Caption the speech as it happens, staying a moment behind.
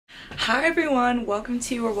Hi everyone,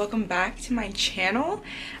 welcome back to my channel.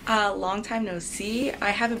 Long time no see. I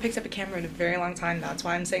haven't picked up a camera in a very long time, that's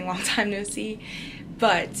why I'm saying long time no see.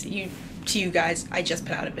 But to you guys, I just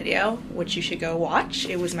put out a video, which you should go watch.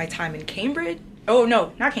 It was my time in Cambridge. Oh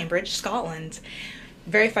no, not Cambridge, Scotland.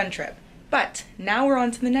 Very fun trip. But now we're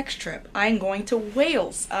on to the next trip. I'm going to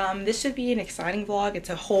Wales. This should be an exciting vlog. It's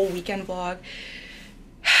a whole weekend vlog.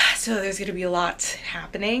 So there's gonna be a lot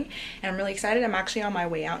happening and I'm really excited. I'm actually on my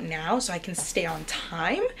way out now so I can stay on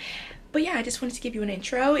time. But yeah, I just wanted to give you an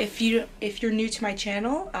intro. If you're new to my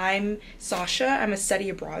channel, I'm Sasha. I'm a study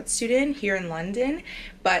abroad student here in London,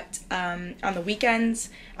 but on the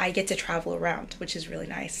weekends I get to travel around, which is really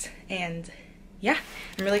nice. And yeah,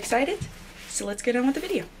 I'm really excited. So let's get on with the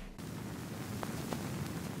video.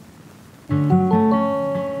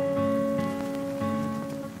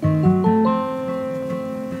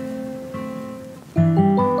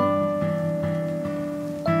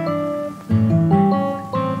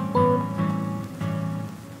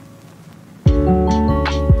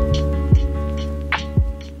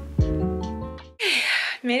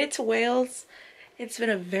 Made it to Wales. It's been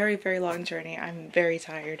a very, very long journey. I'm very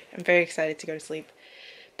tired. I'm very excited to go to sleep.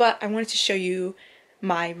 But I wanted to show you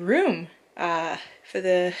my room for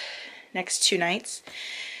the next 2 nights.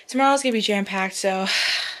 Tomorrow's gonna be jam-packed, so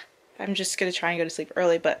I'm just gonna try and go to sleep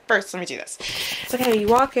early. But first, let me do this. Okay, you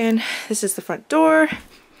walk in. This is the front door.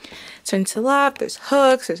 Turn to the left. There's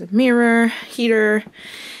hooks. There's a mirror, heater.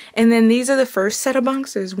 And then these are the first set of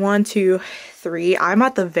bunks. There's 1, 2, 3. I'm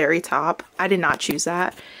at the very top. I did not choose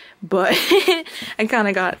that, but I kind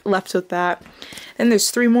of got left with that. Then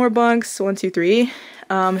there's 3 more bunks. 1, 2, 3.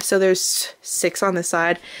 So there's 6 on this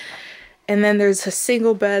side. And then there's a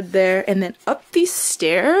single bed there. And then up these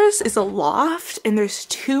stairs is a loft, and there's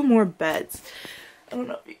 2 more beds. I don't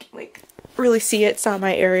know if you can like really see it. It's not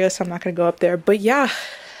my area, so I'm not gonna go up there. But yeah,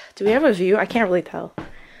 do we have a view? I can't really tell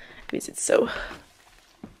because it's so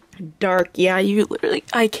dark. Yeah, you literally,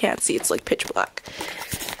 I can't see. It's like pitch black.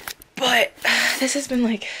 But this has been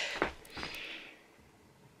like,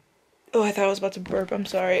 oh, I thought I was about to burp. I'm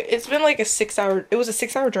sorry. It's been like a 6-hour, it was a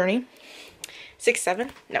 6-hour journey. 6,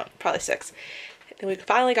 7? No, probably 6. And then we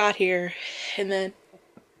finally got here, and then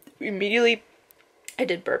we immediately, I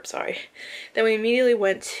did burp, sorry. Then we immediately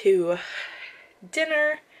went to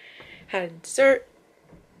dinner, had a dessert,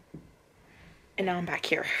 and now I'm back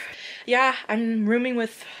here. Yeah, I'm rooming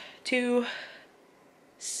with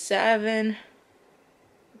 7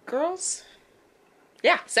 girls?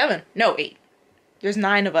 Yeah, 7. No, 8. There's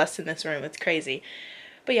 9 of us in this room. It's crazy.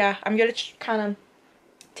 But yeah, I'm gonna kind of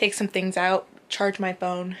take some things out, charge my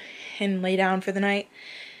phone, and lay down for the night.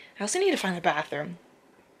 I also need to find a bathroom.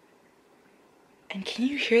 And can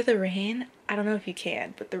you hear the rain? I don't know if you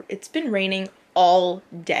can, but it's been raining all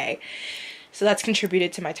day. So that's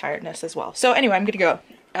contributed to my tiredness as well. So anyway, I'm gonna go.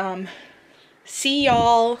 See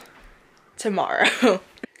y'all tomorrow.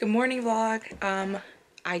 Good morning vlog.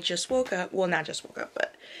 I just woke up, well not just woke up,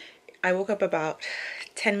 but I woke up about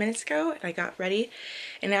 10 minutes ago and I got ready,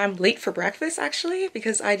 and I'm late for breakfast actually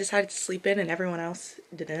because I decided to sleep in and everyone else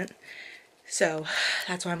didn't. So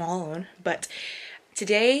that's why I'm all alone. But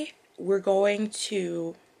today we're going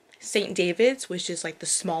to St. David's, which is like the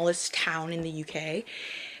smallest town in the UK,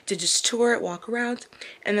 to just tour it, walk around.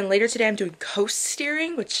 And then later today I'm doing coast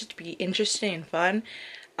steering, which should be interesting and fun.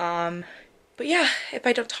 But yeah, if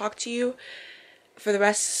I don't talk to you for the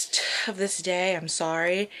rest of this day, I'm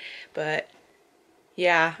sorry. But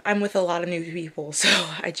yeah, I'm with a lot of new people, so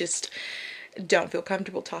I just don't feel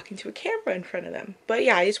comfortable talking to a camera in front of them. But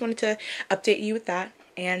yeah, I just wanted to update you with that,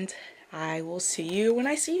 and I will see you when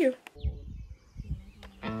I see you.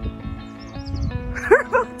 We're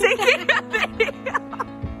both taking a video.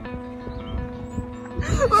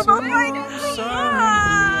 We're both like,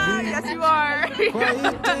 ah, yes you are.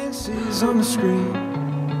 Quiet dances on the screen.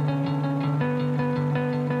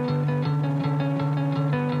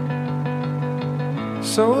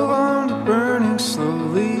 So long to burning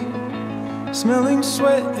slowly, smelling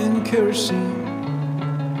sweat and kerosene.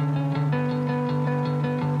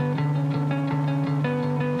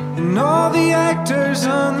 And all the actors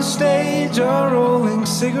on the stage are rolling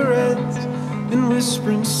cigarettes and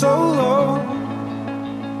whispering so low.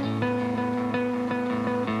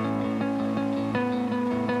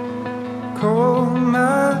 Call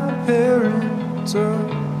my parents up,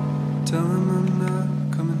 tell them I'm not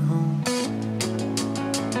coming home.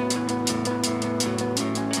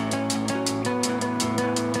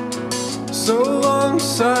 So long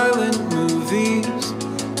silent movies,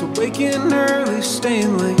 to waking early,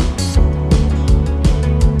 staying late.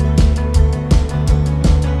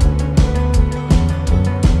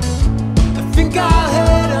 I think I'll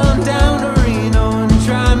head on down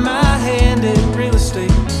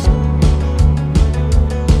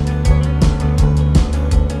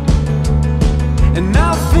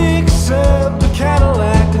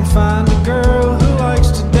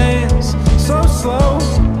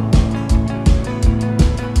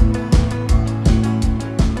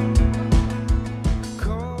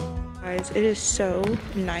is so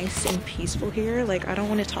nice and peaceful here. Like, I don't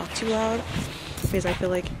want to talk too loud because I feel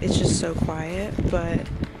like it's just so quiet, but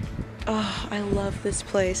oh, I love this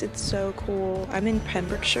place. It's so cool. I'm in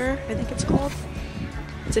Pembrokeshire, I think it's called.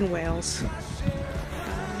 It's in Wales.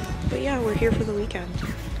 But yeah, we're here for the weekend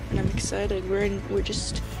and I'm excited. We're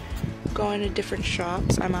just going to different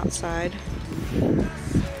shops. I'm outside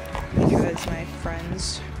because my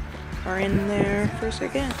friends are in there for a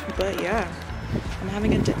second. But yeah, I'm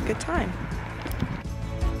having a good time.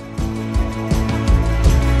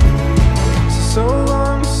 So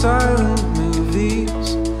long silent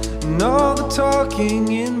movies and all the talking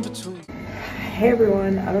in between. Hey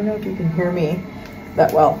everyone, I don't know if you can hear me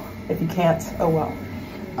that well. If you can't, oh well.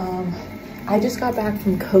 I just got back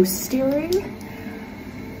from coasteering.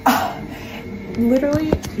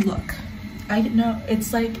 Literally, look, I know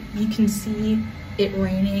it's like you can see it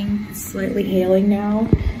raining, it's slightly hailing now.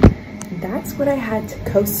 That's what I had to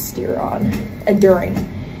coast steer on and during.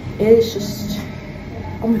 It is just,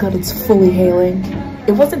 oh my god, it's fully hailing.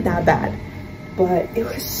 It wasn't that bad, but it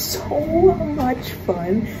was so much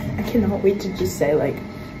fun. I cannot wait to just say like,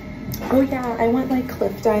 oh yeah, I went like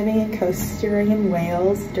cliff diving and coast steering in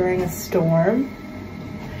Wales during a storm.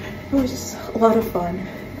 It was just a lot of fun.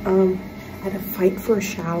 I had to fight for a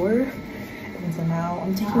shower, and so now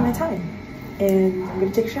I'm taking my time and I'm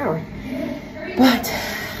gonna take a shower. But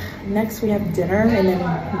next we have dinner and then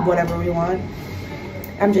whatever we want.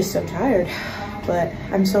 I'm just so tired, but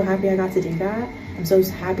I'm so happy I got to do that. I'm so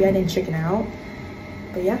happy I didn't chicken out.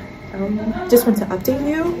 But yeah, just want to update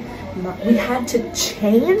you. We had to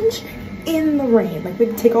change in the rain. Like we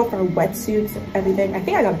had to take off our wetsuits and everything. I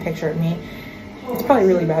think I got a picture of me. It's probably a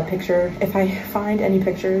really bad picture. If I find any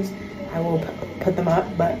pictures, I will put them up.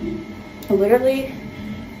 But literally,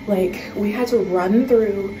 like, we had to run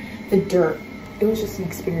through the dirt. It was just an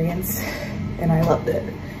experience and I loved it.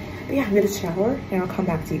 But yeah, I'm gonna shower and I'll come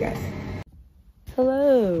back to you guys.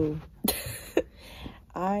 Hello.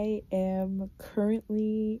 I am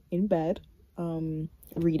currently in bed,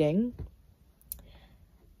 reading.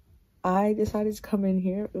 I decided to come in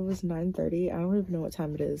here. It was 9:30. I don't even know what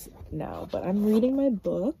time it is now, but I'm reading my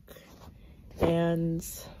book and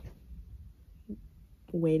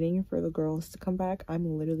waiting for the girls to come back.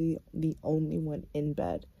 I'm literally the only one in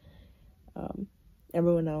bed.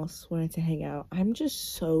 Everyone else wanted to hang out. I'm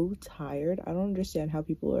just so tired. I don't understand how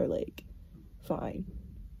people are like fine,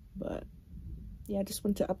 but yeah, I just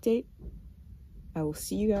want to update. I will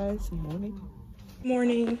see you guys in the morning.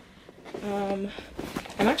 Morning. I'm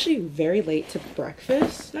actually very late to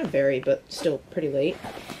breakfast. Not very, but still pretty late.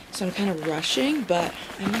 So I'm kind of rushing, but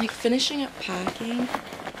I'm like finishing up packing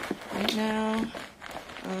right now.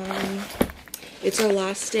 It's our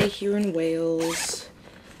last day here in Wales.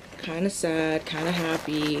 Kind of sad, kind of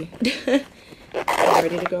happy. I'm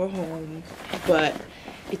ready to go home, but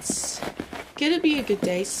it's gonna be a good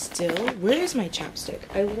day still. Where is my chapstick?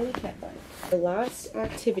 I literally can't find it. The last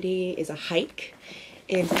activity is a hike.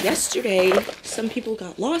 And yesterday, some people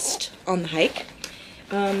got lost on the hike.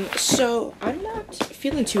 So I'm not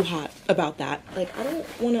feeling too hot about that. Like, I don't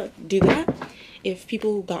want to do that if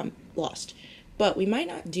people got lost. But we might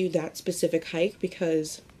not do that specific hike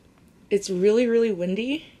because it's really, really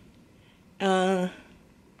windy.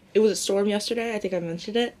 It was a storm yesterday. I think I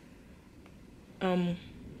mentioned it.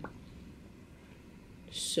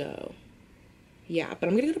 So, yeah. But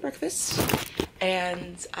I'm gonna go to breakfast.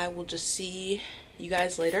 And I will just see you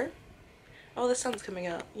guys later. Oh, the sun's coming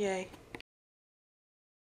out. Yay.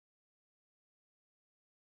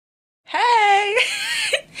 Hey!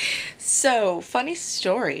 So, funny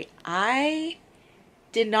story. I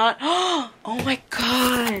did not... Oh my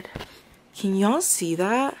god. Can y'all see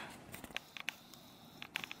that?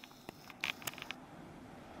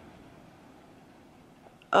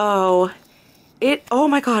 Oh. Oh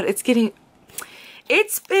my god, it's getting...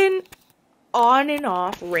 It's been on and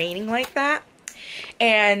off raining like that.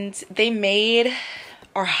 And they made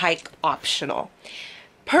our hike optional.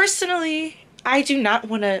 Personally, I do not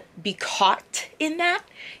want to be caught in that,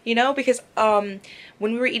 you know, because when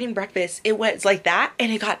we were eating breakfast, it was like that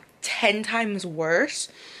and it got 10 times worse.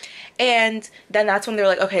 And then that's when they're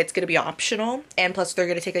like, okay, it's going to be optional. And plus they're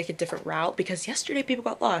going to take like a different route because yesterday people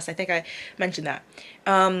got lost. I think I mentioned that.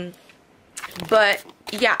 But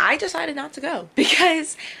yeah, I decided not to go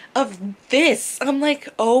because of this. I'm like,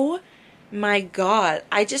 oh my god.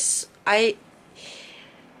 I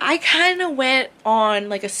kind of went on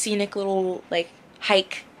like a scenic little like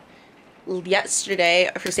hike yesterday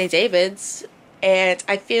for St. David's and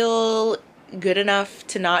I feel good enough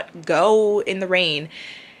to not go in the rain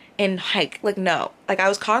and hike. Like, no. Like, I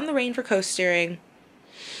was caught in the rain for coasteering.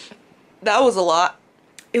 That was a lot.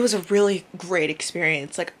 it was a really great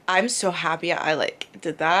experience. Like, I'm so happy I like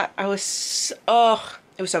did that. I was, oh,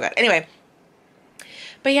 it was so good. Anyway,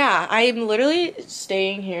 but yeah, I'm literally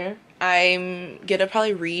staying here. I'm gonna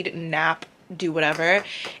probably read, nap, do whatever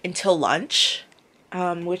until lunch,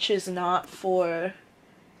 which is not for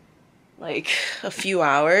like a few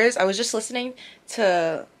hours. I was just listening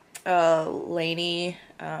to Lainey,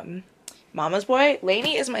 Mama's Boy.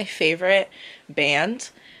 Lainey is my favorite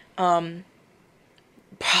band, probably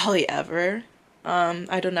ever.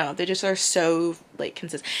 I don't know, they just are so like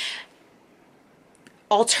consistent.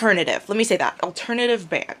 Alternative, let me say that, alternative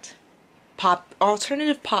band,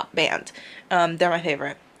 alternative pop band. They're my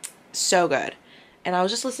favorite, so good. And I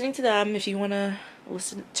was just listening to them. If you want to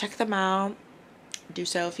listen, check them out, do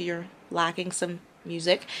so if you're lacking some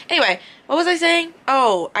music. Anyway, what was I saying?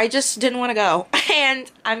 Oh, I just didn't want to go.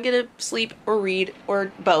 And I'm gonna sleep or read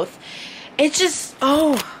or both. It's just,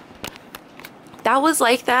 oh, that was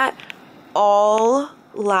like that all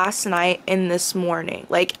last night and this morning.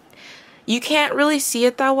 Like, you can't really see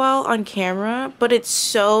it that well on camera, but it's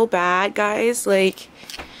so bad, guys. Like,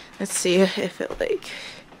 let's see if it like,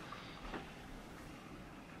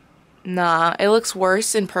 nah, it looks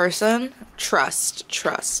worse in person.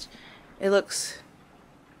 Trust. It looks,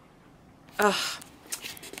 ugh,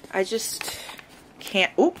 I just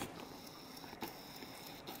can't, oop.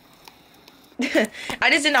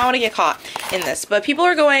 I just did not want to get caught in this, but people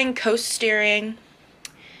are going coast steering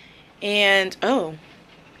and, oh,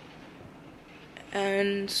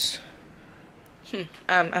 and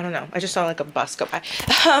I don't know, I just saw like a bus go by.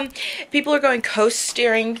 People are going coast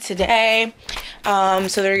steering today, so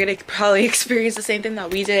they're gonna probably experience the same thing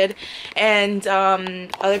that we did. And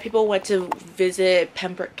other people went to visit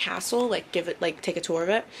Pembroke Castle, like take a tour of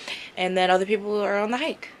it, and then other people are on the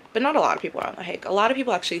hike. But not a lot of people are on the hike. A lot of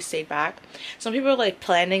people actually stayed back. Some people are like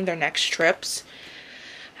planning their next trips.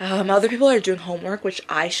 Other people are doing homework, which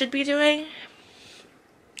I should be doing.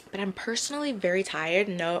 But I'm personally very tired,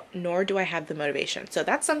 nor do I have the motivation. So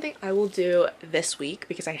that's something I will do this week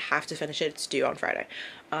because I have to finish it. It's due on Friday.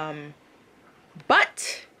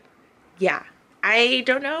 But yeah, I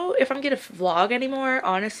don't know if I'm gonna vlog anymore,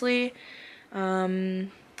 honestly.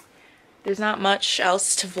 There's not much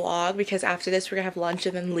else to vlog because after this we're gonna have lunch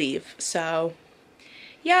and then leave. So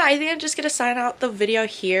yeah, I think I'm just gonna sign out the video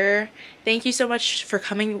here. Thank you so much for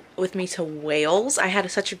coming with me to Wales. I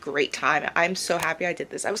had such a great time. I'm so happy I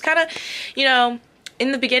did this. I was kind of, you know,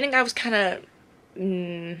 in the beginning I was kind of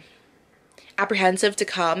apprehensive to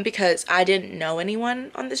come because I didn't know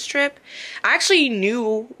anyone on this trip. I actually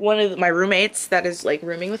knew one of my roommates that is like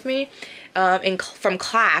rooming with me from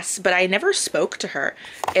class, but I never spoke to her.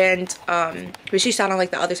 And but she sat on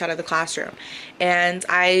like the other side of the classroom, and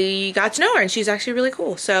I got to know her, and she's actually really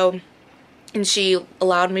cool. So, and she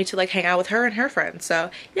allowed me to like hang out with her and her friends.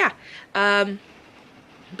 So yeah,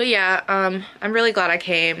 but yeah, I'm really glad I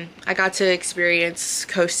came. I got to experience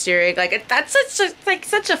coast steering. Like, that's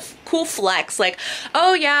such a cool flex. Like,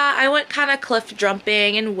 oh yeah, I went kind of cliff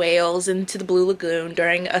jumping in Wales into the Blue Lagoon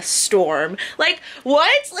during a storm. Like,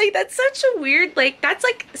 what? Like, that's such a weird, like, that's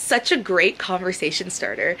like such a great conversation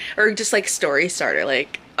starter, or just like story starter.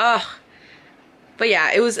 Like, ugh. But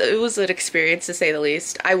yeah, it was an experience to say the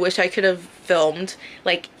least. I wish I could have filmed,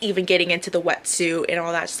 like, even getting into the wetsuit and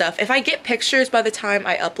all that stuff. If I get pictures by the time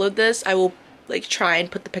I upload this, I will, like, try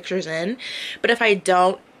and put the pictures in. But if I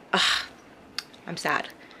don't, I'm sad.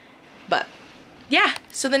 But yeah,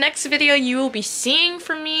 so the next video you will be seeing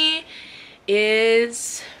from me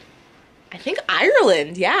is, I think,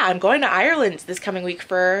 Ireland. Yeah, I'm going to Ireland this coming week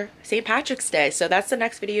for St. Patrick's Day. So that's the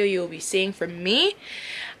next video you will be seeing from me.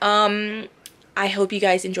 I hope you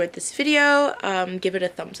guys enjoyed this video. Give it a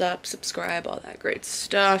thumbs up, subscribe, all that great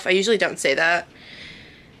stuff. I usually don't say that,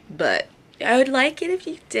 but I would like it if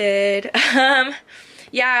you did.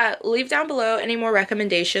 Yeah, leave down below any more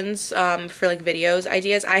recommendations for like videos,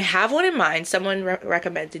 ideas. I have one in mind. Someone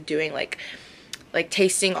recommended doing like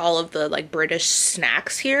tasting all of the like British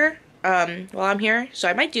snacks here while I'm here. So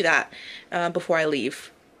I might do that before I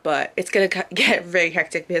leave, but it's gonna get very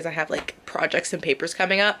hectic because I have like projects and papers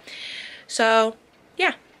coming up. So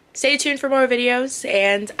yeah, stay tuned for more videos,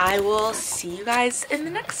 and I will see you guys in the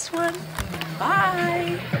next one.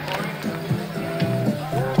 Bye.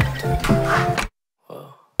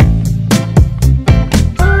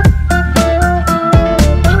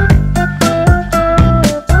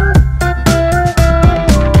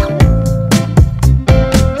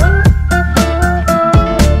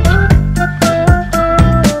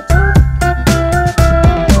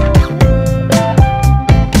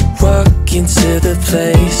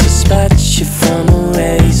 Place, dispatch you from a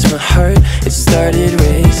race. My heart, it started